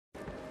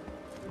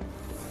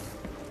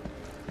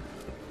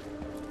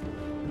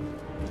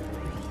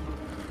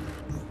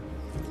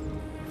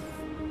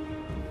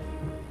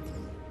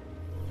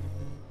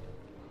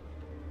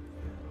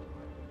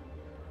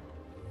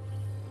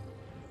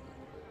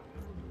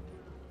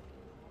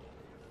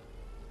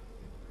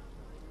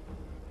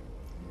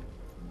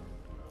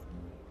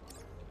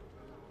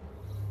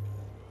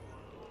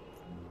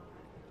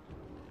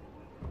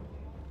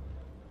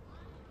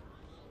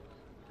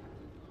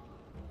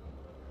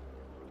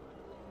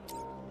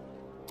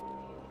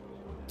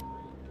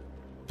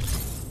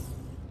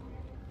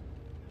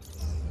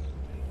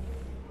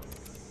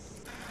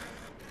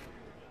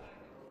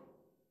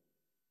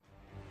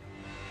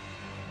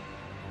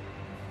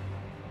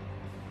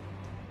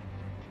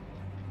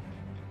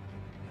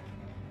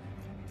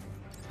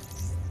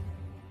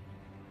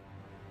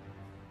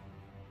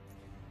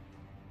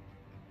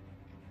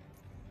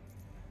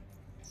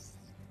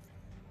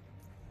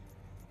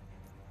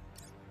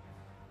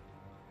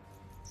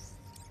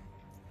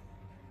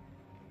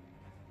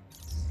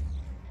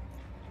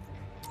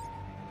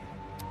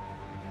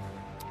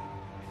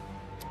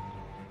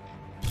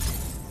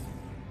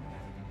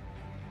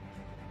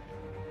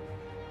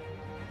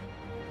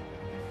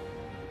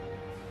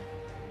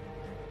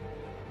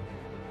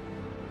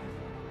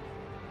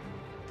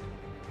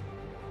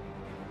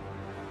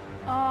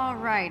All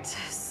right.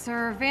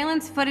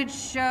 Surveillance footage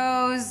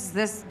shows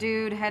this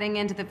dude heading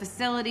into the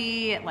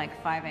facility at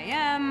like 5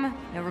 a.m.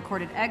 No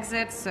recorded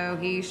exits, so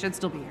he should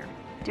still be here.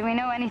 Do we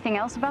know anything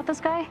else about this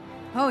guy?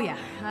 Oh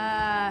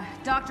yeah.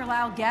 Dr.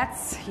 Lyle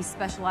Getz. He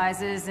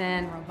specializes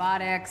in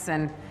robotics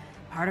and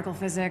particle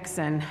physics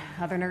and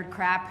other nerd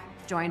crap.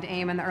 Joined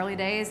AIM in the early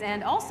days,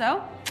 and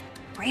also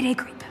grade A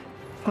creep.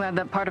 Glad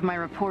that part of my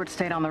report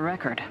stayed on the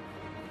record.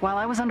 While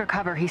I was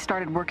undercover, he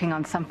started working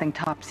on something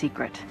top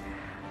secret.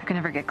 I could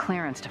never get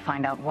clearance to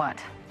find out what.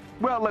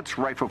 Well, let's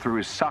rifle through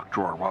his sock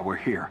drawer while we're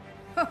here.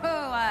 Oh,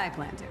 I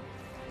plan to.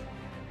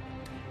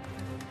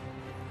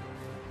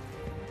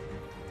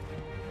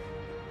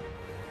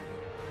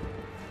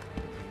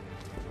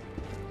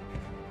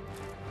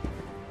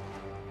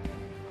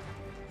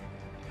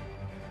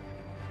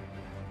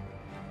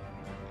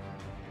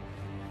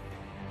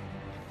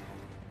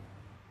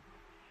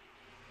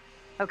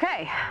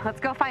 Okay, let's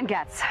go find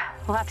Getz.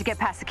 We'll have to get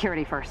past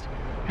security first.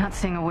 Not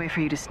seeing a way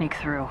for you to sneak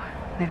through.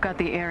 They've got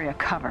the area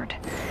covered.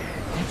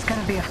 It's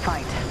gonna be a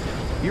fight.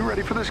 You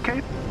ready for this,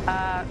 Kate?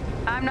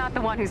 I'm not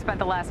the one who spent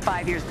the last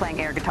 5 years playing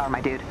air guitar, my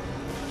dude.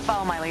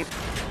 Follow my lead.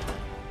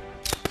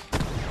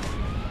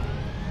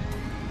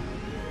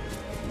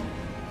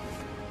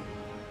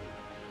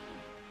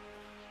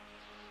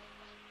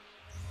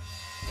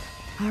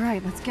 All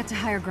right, let's get to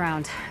higher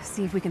ground.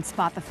 See if we can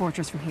spot the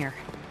fortress from here.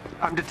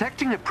 I'm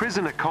detecting a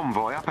prisoner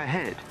convoy up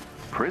ahead.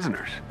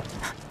 Prisoners?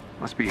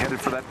 Must be headed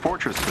for that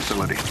fortress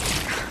facility.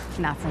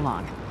 Not for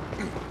long.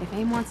 If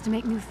AIM wants to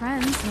make new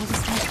friends, he'll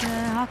just have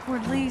to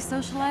awkwardly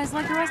socialize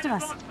like the rest of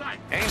us.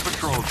 AIM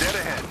patrol dead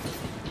ahead.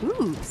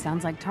 Ooh,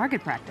 sounds like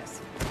target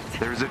practice.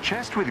 There's a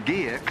chest with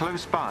gear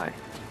close by.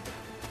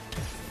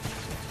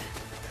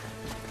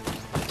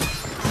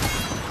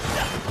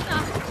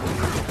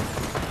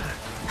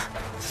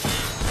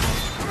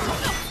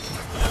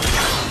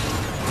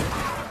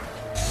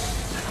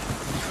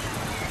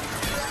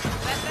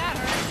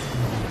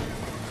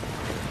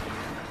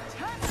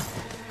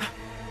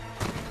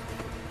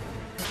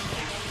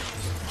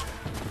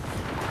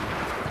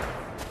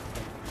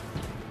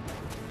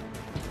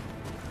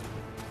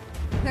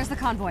 There's the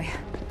convoy.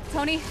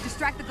 Tony,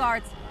 distract the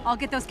guards. I'll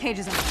get those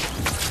cages open.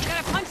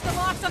 Gotta punch the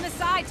locks on the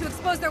side to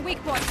expose their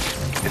weak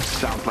points. It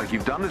sounds like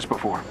you've done this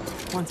before.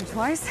 Once or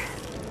twice?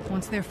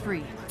 Once they're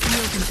free,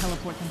 Leo can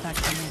teleport them back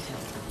to the main hill.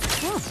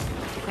 Oh,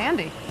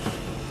 handy.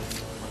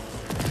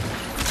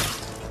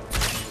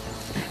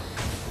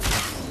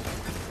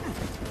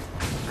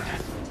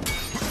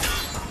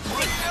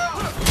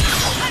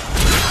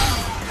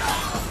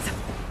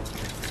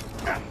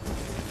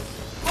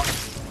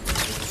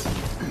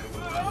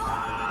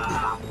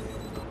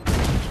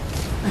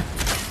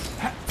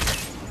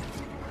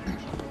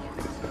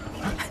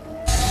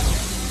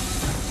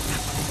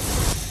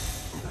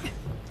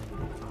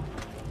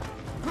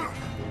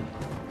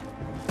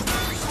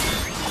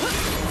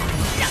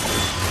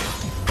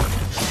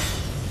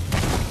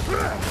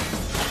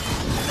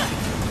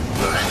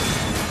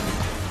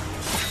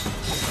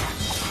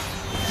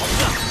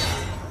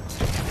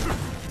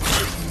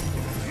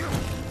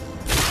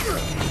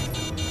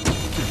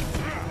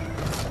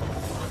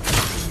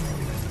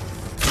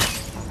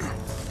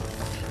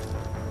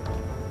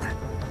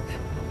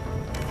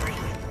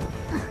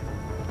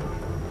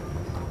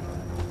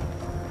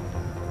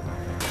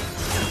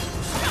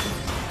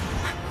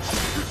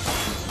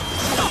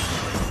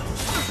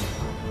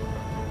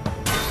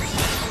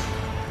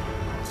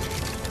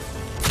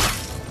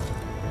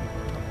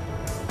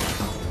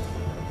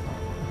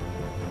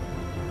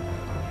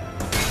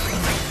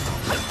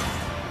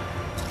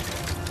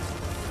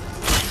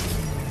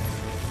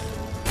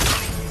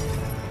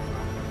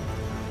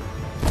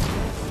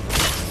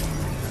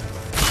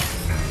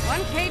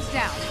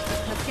 Down.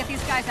 Let's get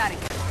these guys out of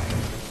here.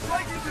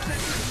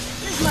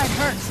 This might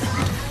hurt.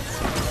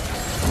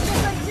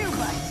 Yes, I do,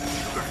 but...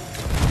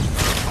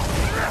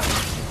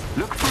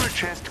 Look for a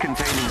chest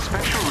containing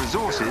special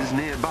resources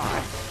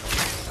nearby.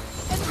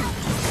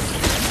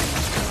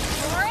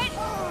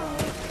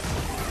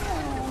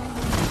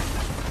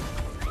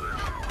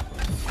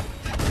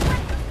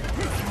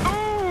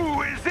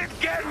 Ooh, is it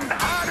getting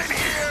hot in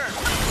here?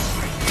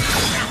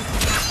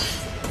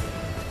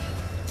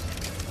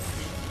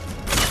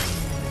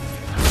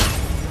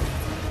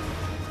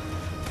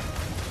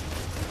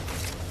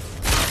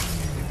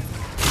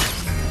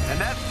 And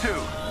that's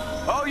two.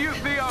 Oh, you,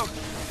 Theo.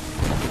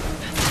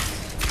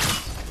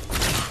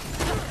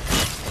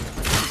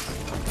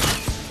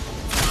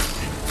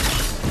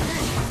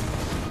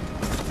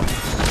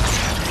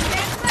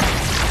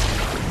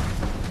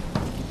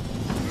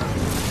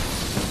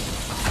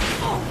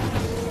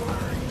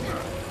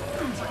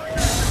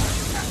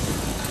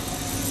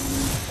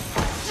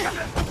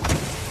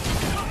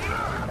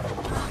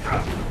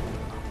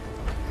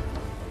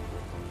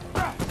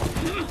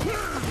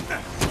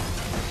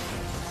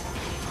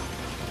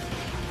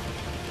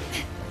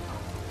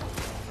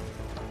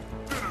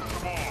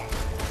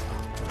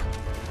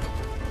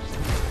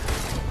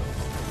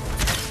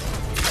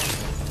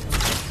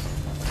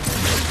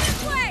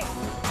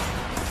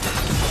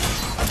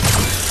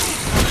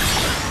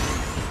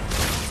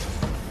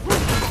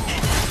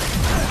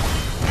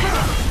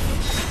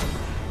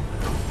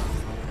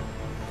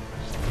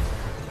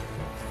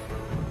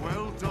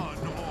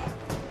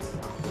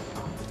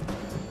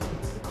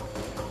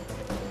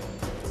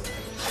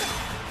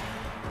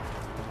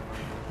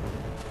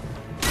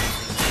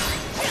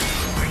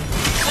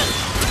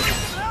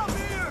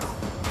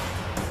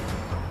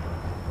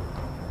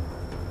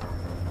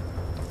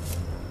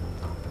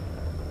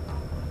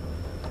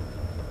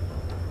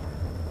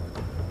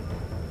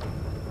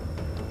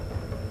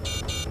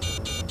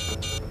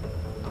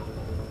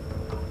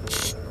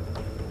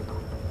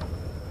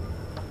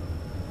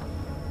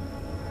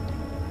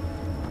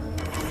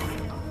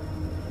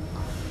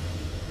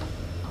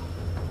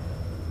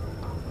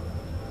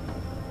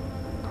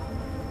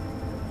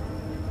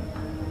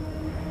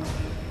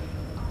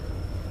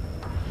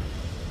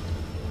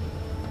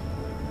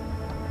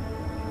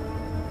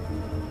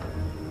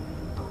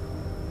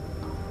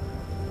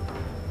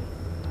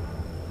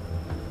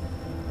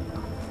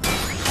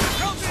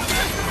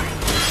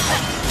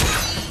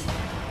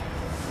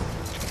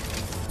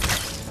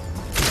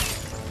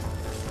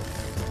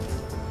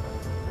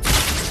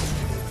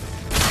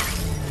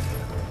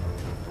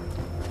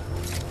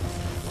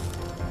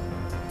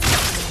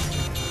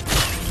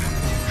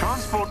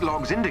 transport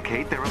logs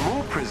indicate there are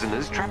more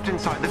prisoners trapped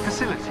inside the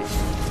facility.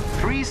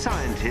 3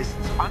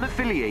 scientists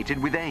unaffiliated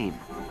with AIM.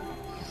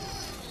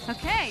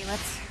 Okay,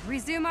 let's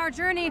resume our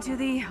journey to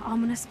the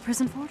ominous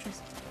prison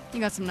fortress.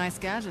 You got some nice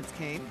gadgets,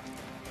 Kate.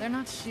 They're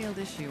not SHIELD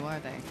issue, are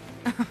they?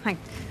 I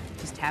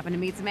just happened to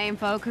meet some AIM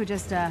folk who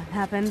just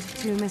happened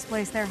to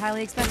misplace their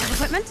highly expensive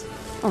equipment.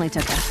 Only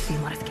took a few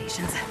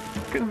modifications.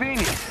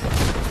 Convenient.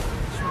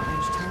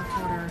 Short-range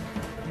teleporter,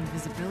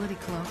 invisibility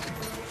cloak.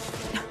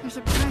 They're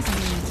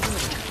surprisingly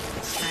intuitive.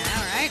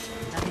 All right,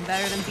 nothing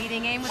better than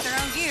beating AIM with their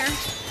own gear.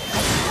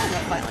 I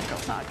love violent girl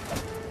talk.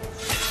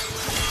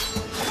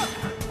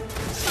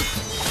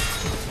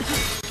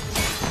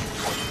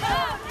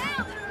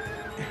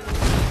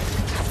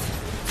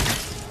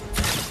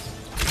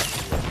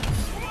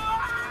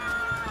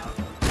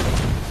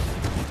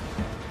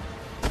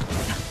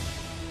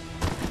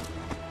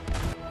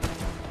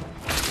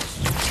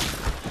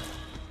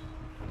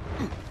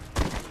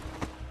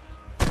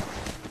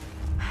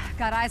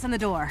 Got eyes on the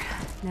door.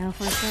 Now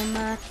for some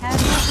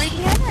casual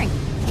breaking and entering.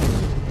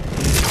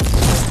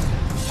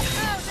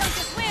 Oh, don't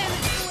just win,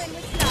 you win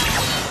with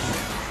style.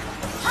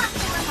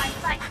 Hostile in my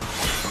sight.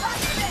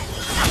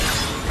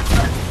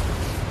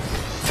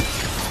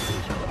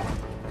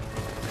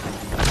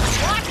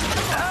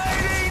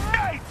 Nighty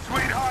night,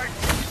 sweetheart!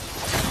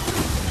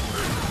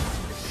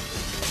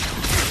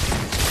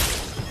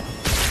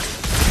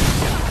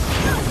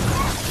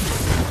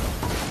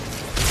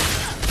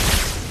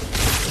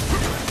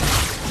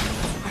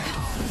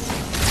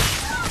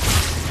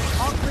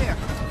 All clear.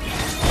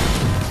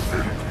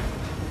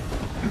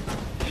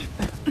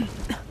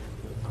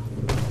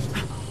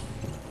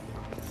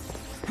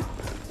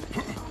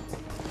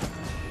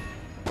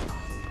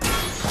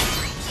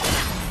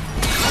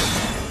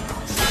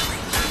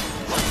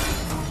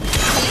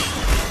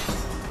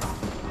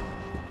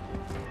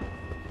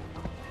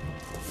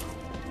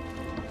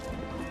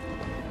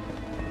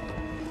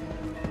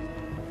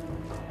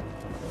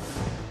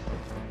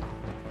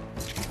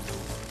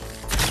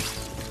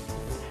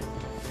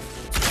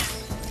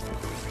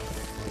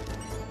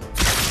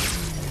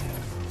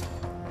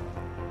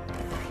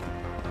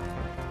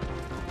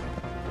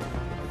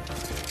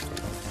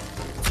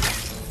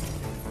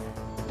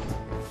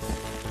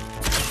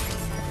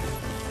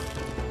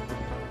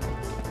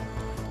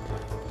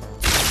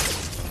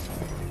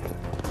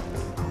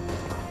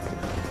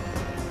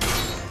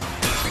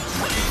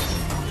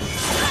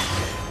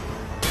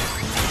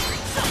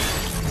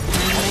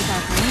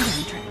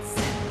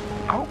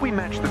 I hope we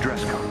match the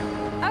dress code.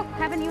 Oh,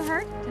 haven't you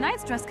heard?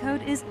 Tonight's dress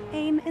code is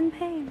AIM in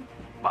pain.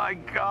 My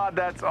God,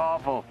 that's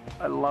awful.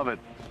 I love it.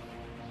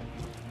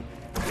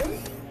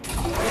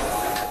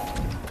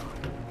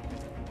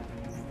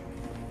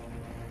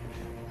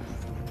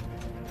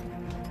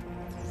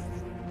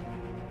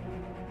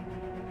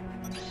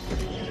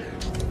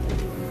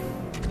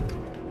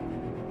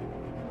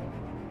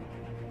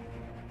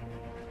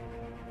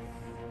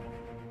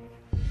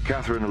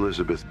 Catherine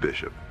Elizabeth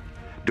Bishop,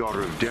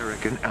 daughter of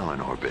Derek and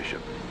Eleanor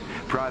Bishop,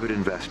 private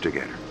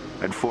investigator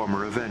and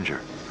former Avenger.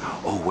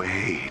 Oh,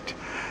 wait.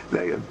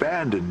 They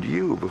abandoned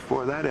you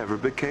before that ever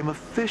became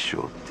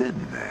official,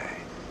 didn't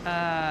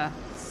they?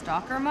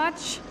 Stalker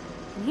much?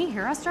 Can he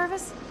hear us,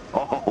 Jarvis?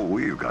 Oh,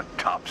 we've got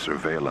top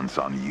surveillance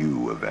on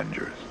you,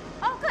 Avengers.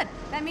 Oh, good.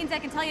 That means I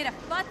can tell you to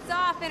futz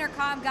off,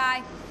 intercom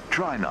guy.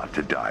 Try not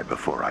to die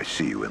before I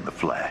see you in the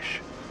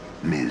flesh,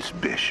 Ms.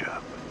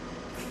 Bishop.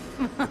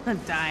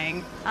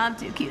 Dying. I'm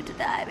too cute to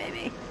die,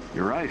 baby.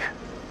 You're right.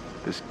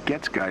 This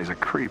Getz guy's a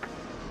creep.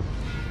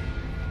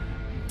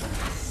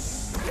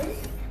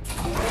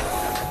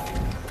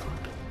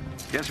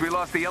 Guess we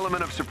lost the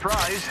element of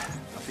surprise.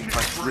 Nothing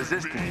but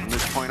resisting from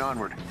this point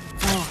onward.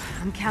 Oh,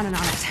 I'm counting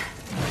on it.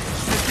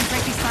 So we can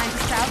break these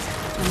scientists out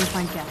when we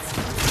find Getz.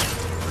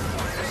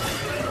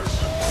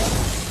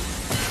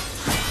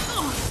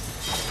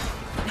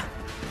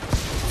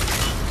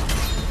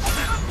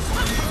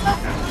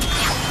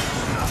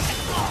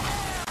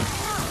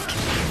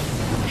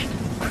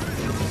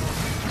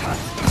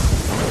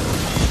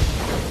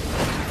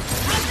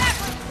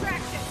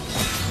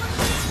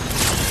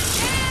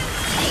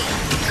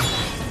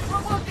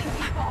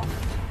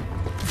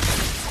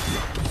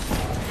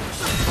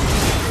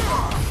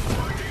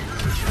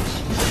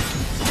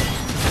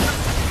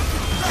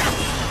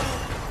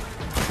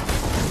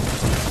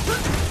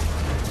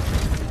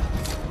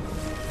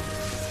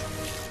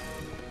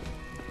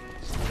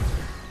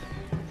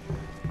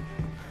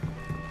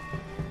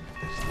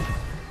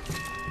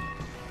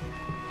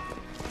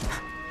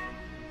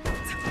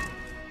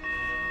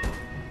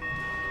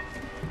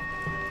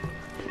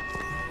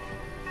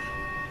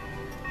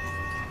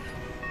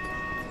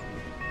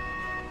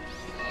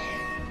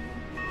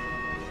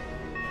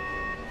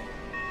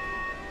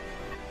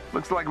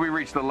 Looks like we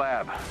reached the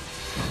lab.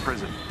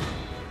 Prison.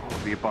 All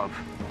of the above.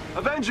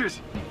 Avengers!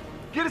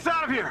 Get us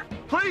out of here!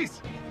 Please!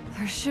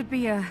 There should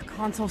be a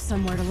console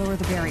somewhere to lower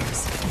the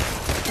barriers.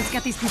 Let's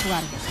get these people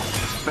out of here.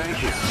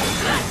 Thank you.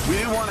 We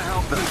didn't want to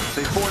help them.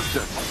 They forced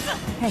us.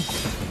 Hey,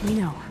 we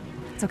know.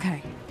 It's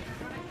okay.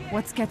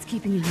 What's Getz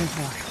keeping you here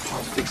for?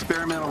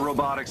 Experimental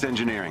robotics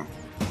engineering.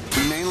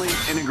 We mainly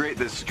integrate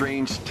this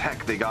strange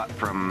tech they got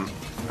from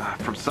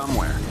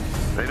somewhere.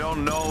 They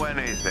don't know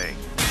anything.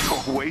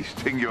 You're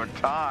wasting your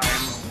time.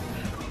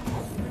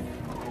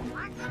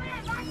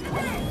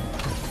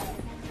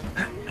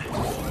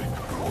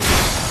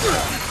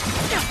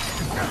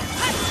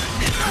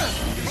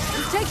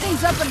 Take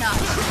things up a notch.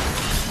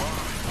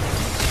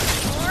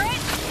 For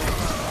it.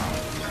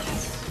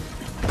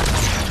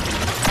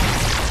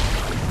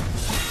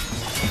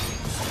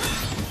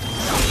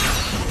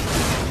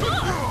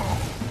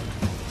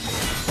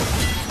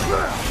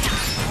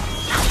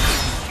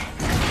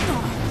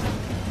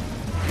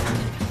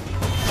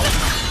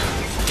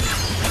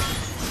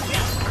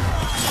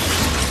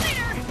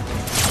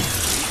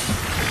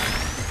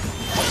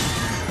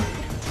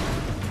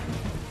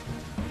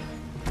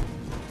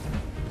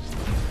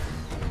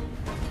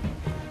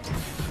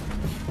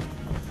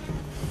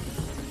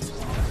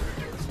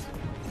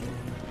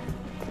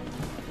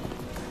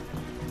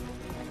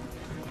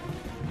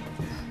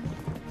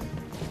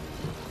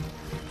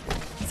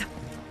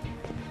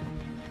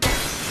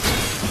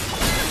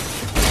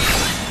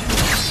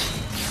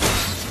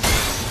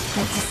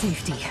 Get to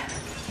safety.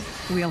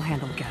 We'll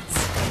handle Getz.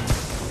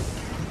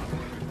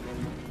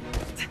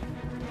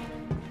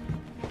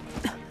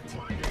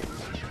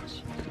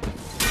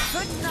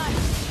 Good night.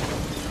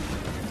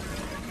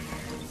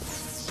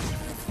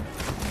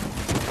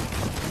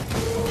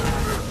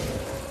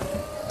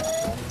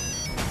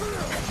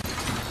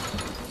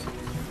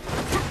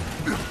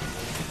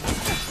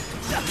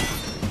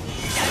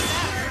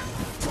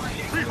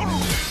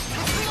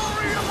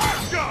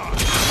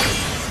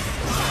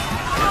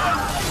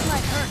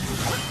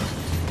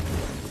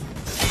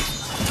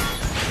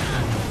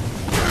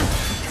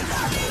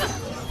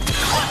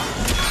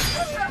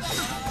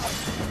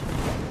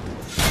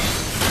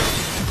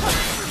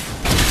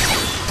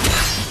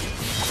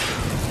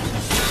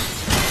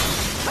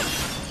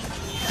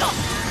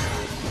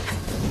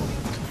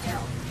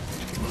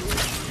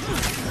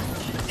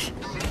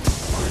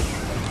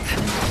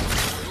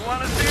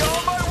 Want to see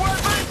all my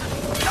weapons?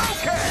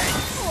 Okay!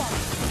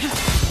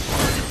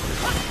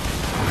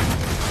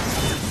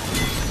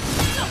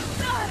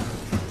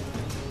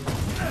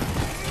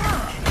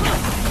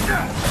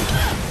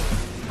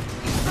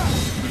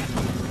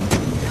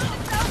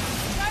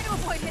 Try to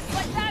avoid hits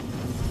like that.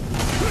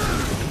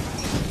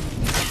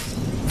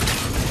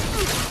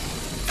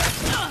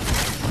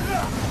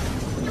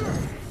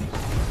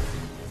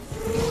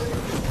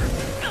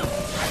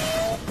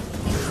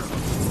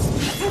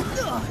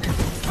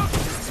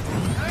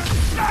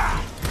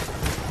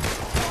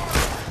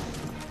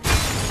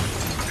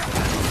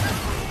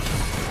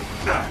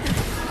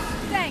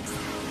 Thanks.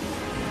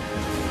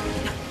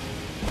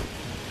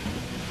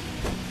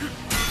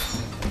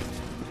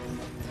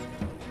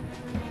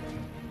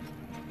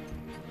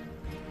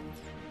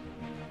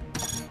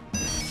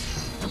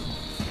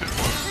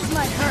 This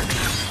might hurt.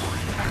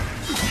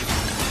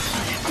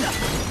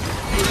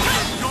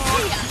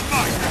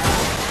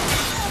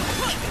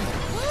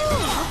 Ooh,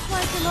 looks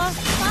like you lost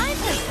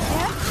scientists,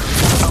 Dad.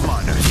 Come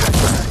on,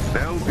 Setback.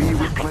 They'll be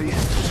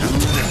replaced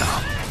soon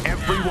enough.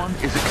 Everyone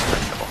is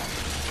expendable.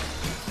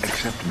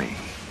 Except me.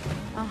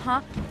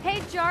 Uh-huh.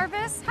 Hey,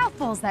 Jarvis, how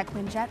full's that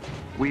Quinjet?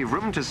 We've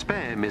room to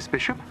spare, Miss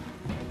Bishop.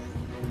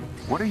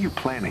 What are you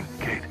planning,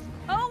 Kate?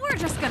 Oh, we're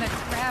just gonna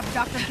grab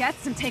Dr.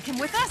 Getz and take him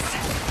with us.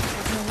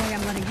 There's no way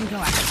I'm letting you go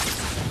after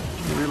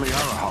this. You really are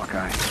a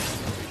Hawkeye.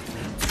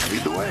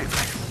 Lead the way.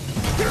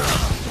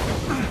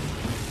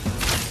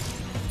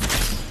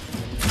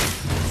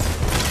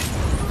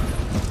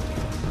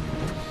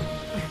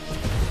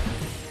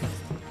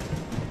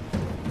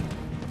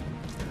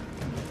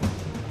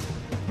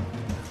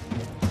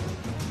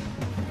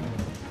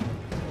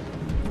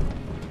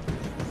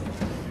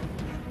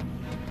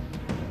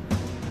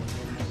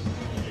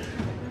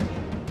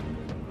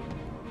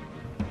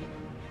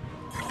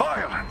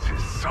 Violence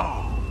is so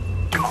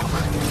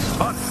common,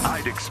 but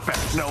I'd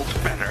expect no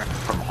better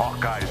from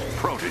Hawkeye's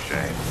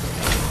protege.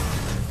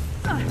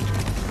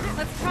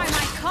 Let's try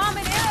my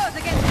common arrows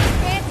against this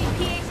fancy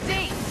PhD.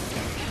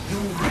 You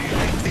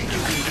really think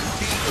you can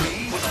defeat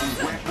me with a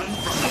weapon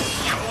from the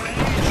Stone Age?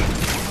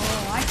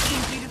 Oh, I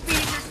think you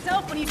defeated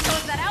yourself when you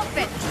chose that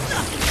outfit.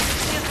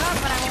 Give up,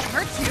 but I won't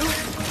hurt you.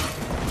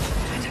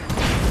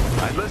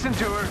 I'd listen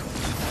to her.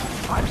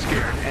 I'm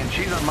scared, and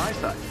she's on my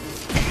side.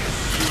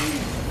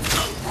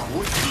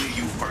 Quickly,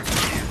 you forget,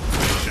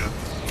 Bishop.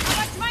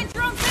 What's my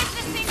drone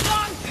business thing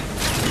wrong?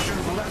 Should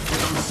have left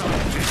with some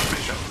scientist,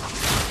 Bishop.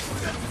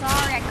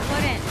 Sorry, I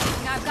couldn't.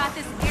 You know, I've got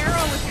this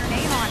arrow with your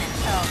name on it,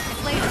 so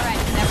it's later I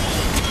can never.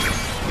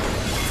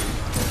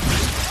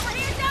 Over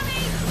here,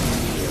 dummy!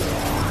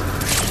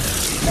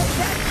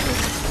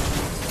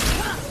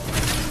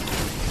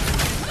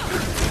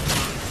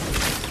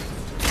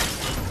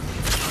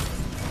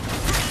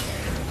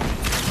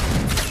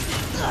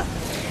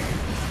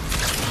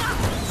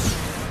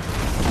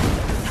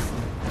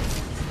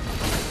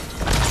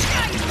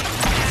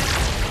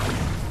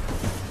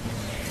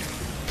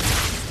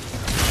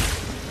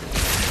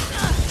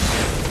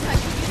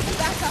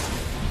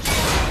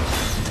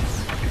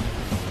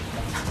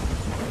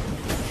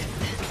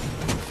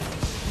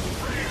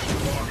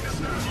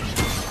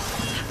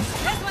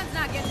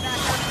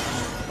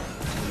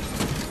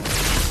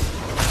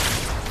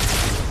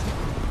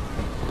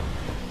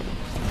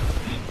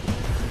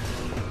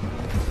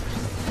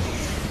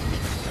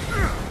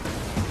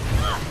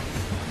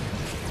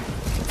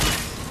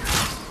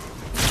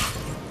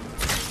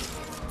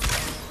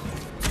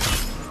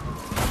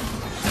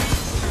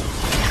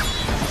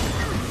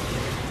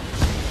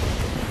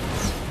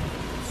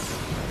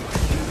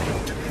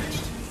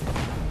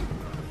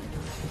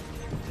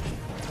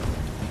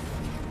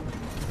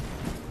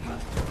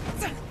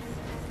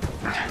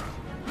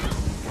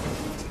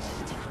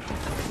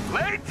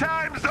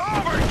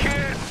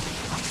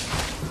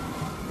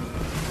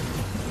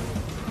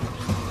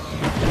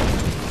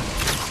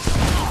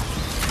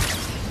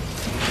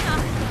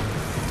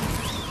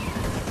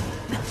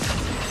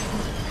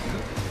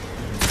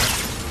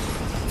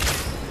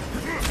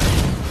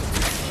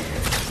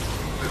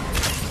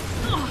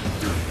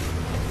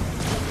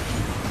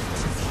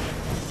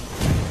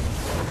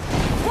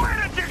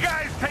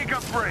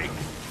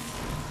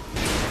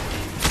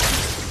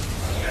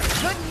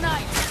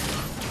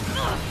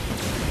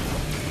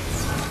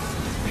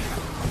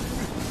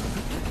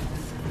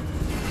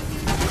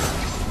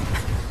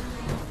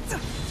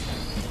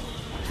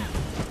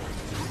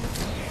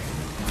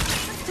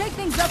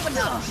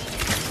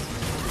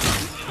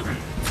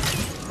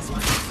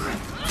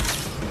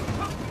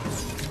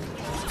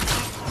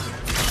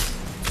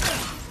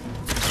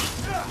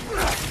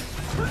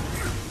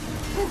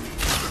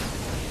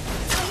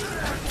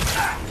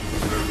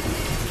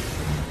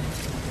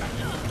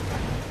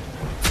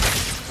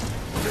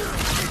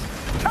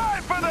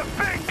 Time for the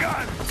big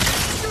gun!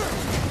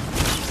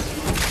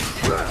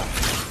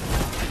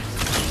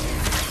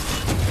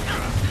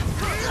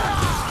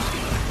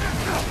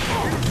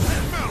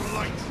 Smell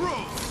like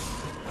trouble.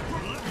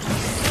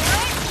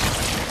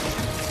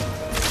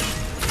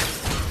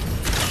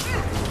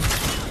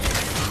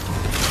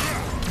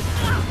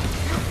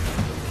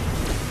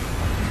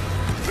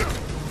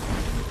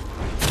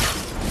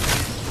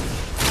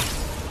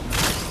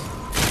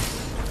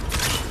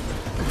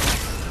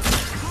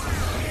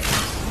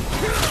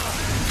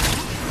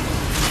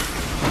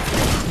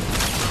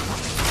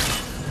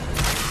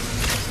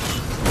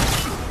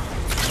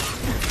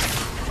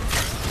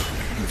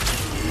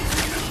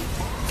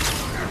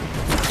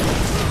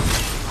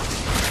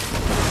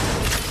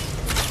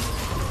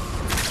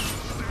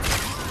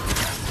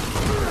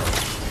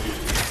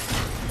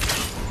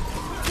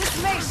 This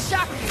may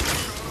shock you.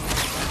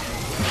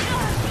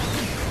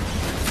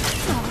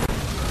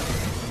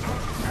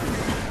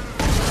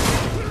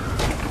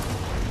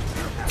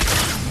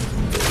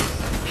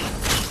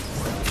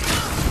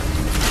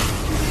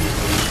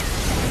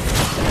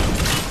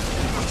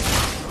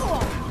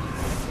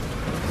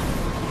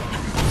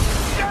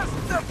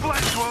 Just a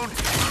flesh wound!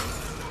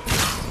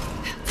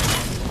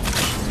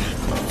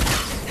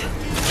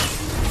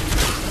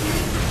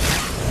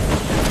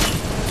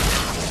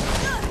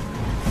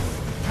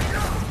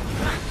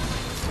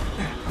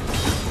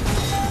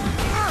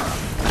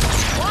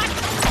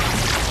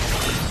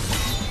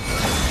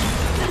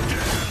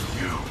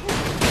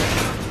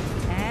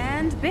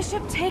 And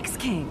Bishop takes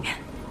King.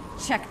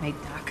 Checkmate,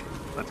 Doc.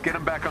 Let's get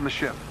him back on the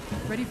ship.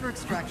 Ready for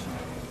extraction.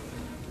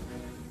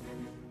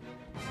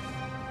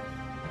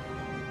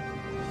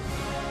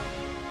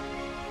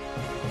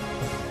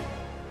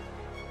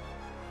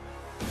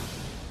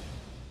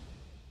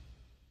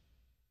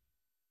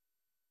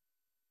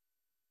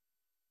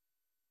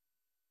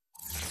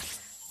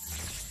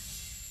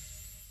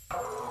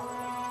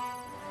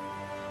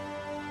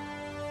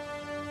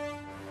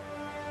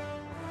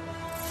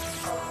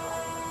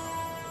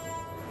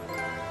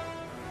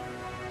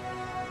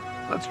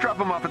 Let's drop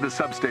him off at the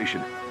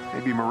substation.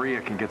 Maybe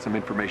Maria can get some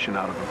information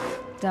out of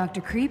him.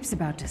 Dr. Creep's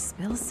about to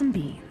spill some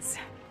beans.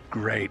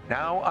 Great.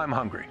 Now I'm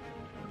hungry.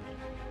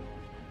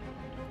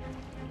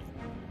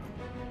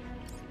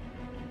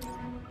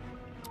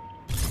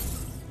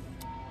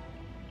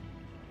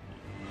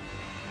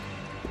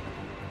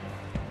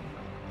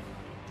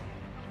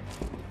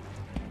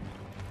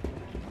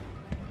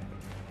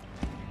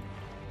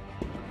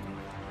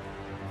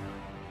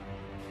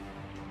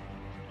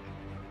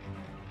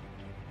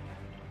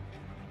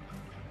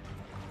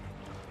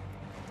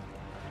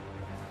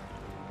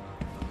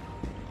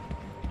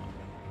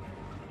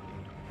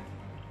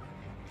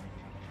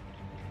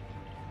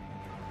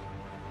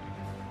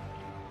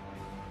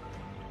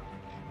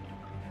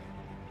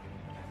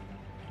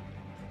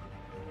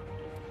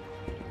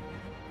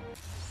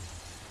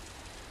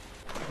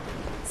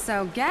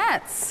 So,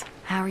 Getz,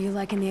 how are you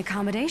liking the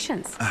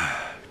accommodations?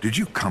 Did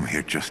you come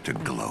here just to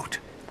gloat?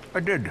 I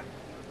did.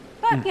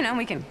 But, you know,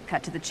 we can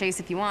cut to the chase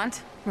if you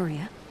want.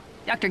 Maria?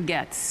 Dr.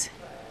 Getz,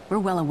 we're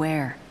well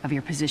aware of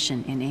your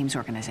position in AIM's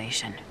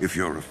organization. If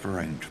you're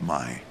referring to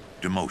my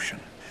demotion,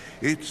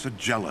 it's a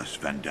jealous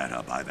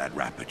vendetta by that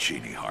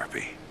Rappaccini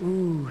harpy.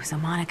 Ooh, so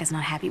Monica's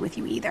not happy with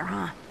you either,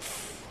 huh?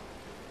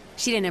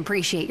 She didn't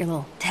appreciate your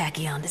little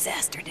tachyon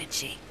disaster, did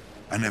she?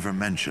 I never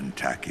mentioned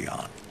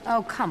tachyon.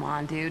 Oh, come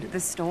on, dude. The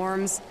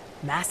storms,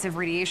 massive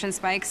radiation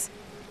spikes.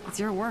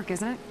 It's your work,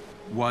 isn't it?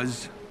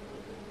 Was.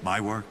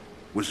 My work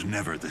was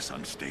never this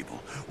unstable.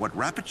 What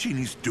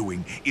Rappaccini's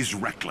doing is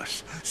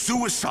reckless,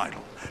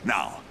 suicidal.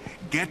 Now,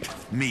 get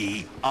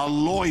me a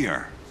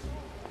lawyer.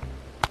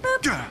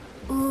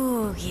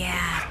 Ooh,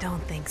 yeah,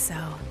 don't think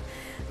so.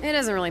 It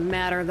doesn't really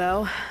matter,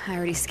 though. I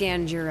already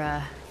scanned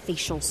your,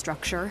 facial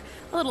structure.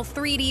 A little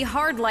 3D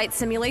hard light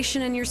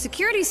simulation in your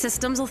security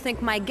systems will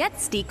think my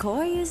Getz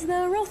decoy is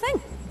the real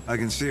thing. I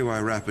can see why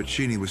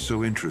Rappaccini was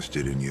so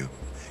interested in you.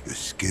 Your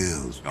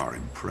skills are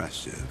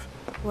impressive.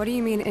 What do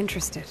you mean,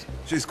 interested?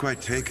 She's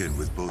quite taken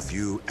with both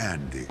you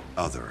and the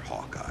other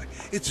Hawkeye.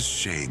 It's a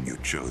shame you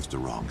chose the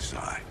wrong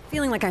side.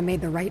 Feeling like I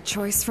made the right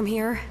choice from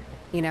here?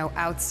 You know,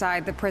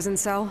 outside the prison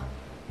cell?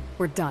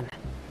 We're done.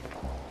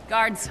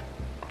 Guards.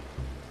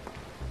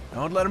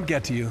 Don't let them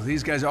get to you.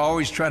 These guys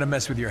always try to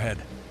mess with your head.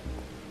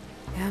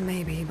 Yeah,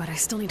 maybe, but I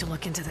still need to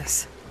look into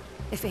this.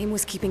 If AIM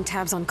was keeping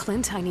tabs on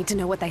Clint, I need to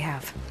know what they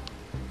have.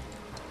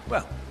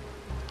 Well,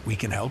 we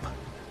can help.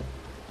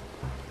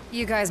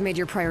 You guys made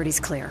your priorities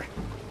clear.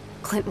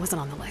 Clint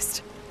wasn't on the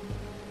list.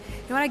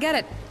 You know what, I get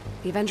it.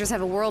 The Avengers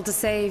have a world to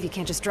save, you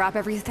can't just drop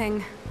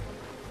everything.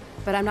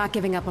 But I'm not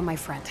giving up on my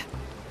friend.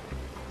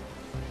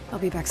 I'll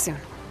be back soon.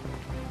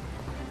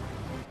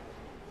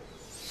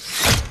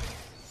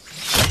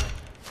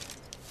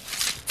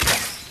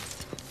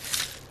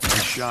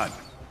 shot.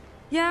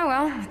 Yeah,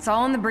 well, it's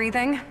all in the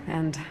breathing,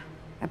 and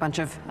a bunch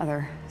of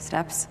other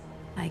steps.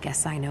 I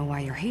guess I know why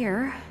you're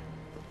here.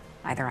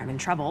 Either I'm in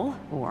trouble,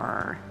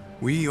 or...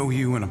 We owe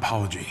you an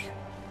apology.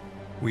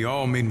 We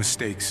all made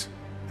mistakes,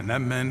 and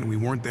that meant we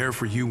weren't there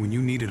for you when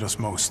you needed us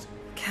most.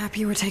 Cap,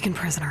 you were taken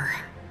prisoner.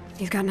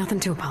 You've got nothing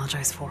to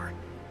apologize for.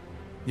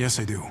 Yes,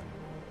 I do.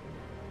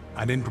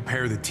 I didn't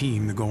prepare the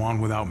team to go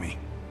on without me.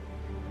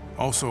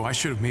 Also, I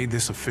should have made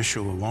this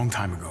official a long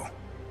time ago.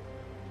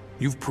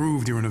 You've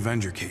proved you're an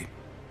Avenger, Kate.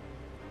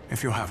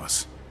 If you'll have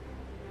us.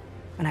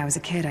 When I was a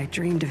kid, I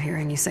dreamed of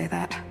hearing you say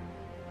that.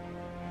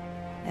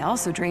 I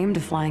also dreamed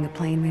of flying a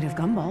plane made of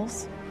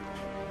gumballs.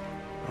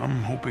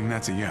 I'm hoping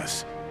that's a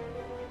yes.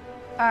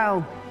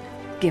 I'll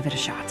give it a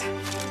shot.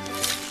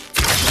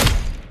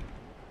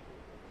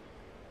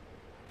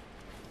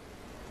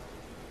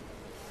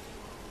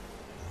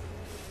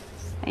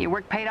 Your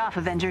work paid off,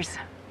 Avengers.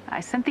 I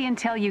sent the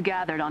intel you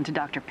gathered onto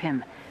Dr.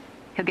 Pym.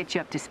 He'll get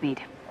you up to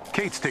speed.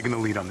 Kate's taking the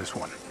lead on this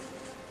one.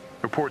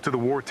 Report to the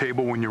war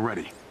table when you're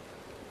ready.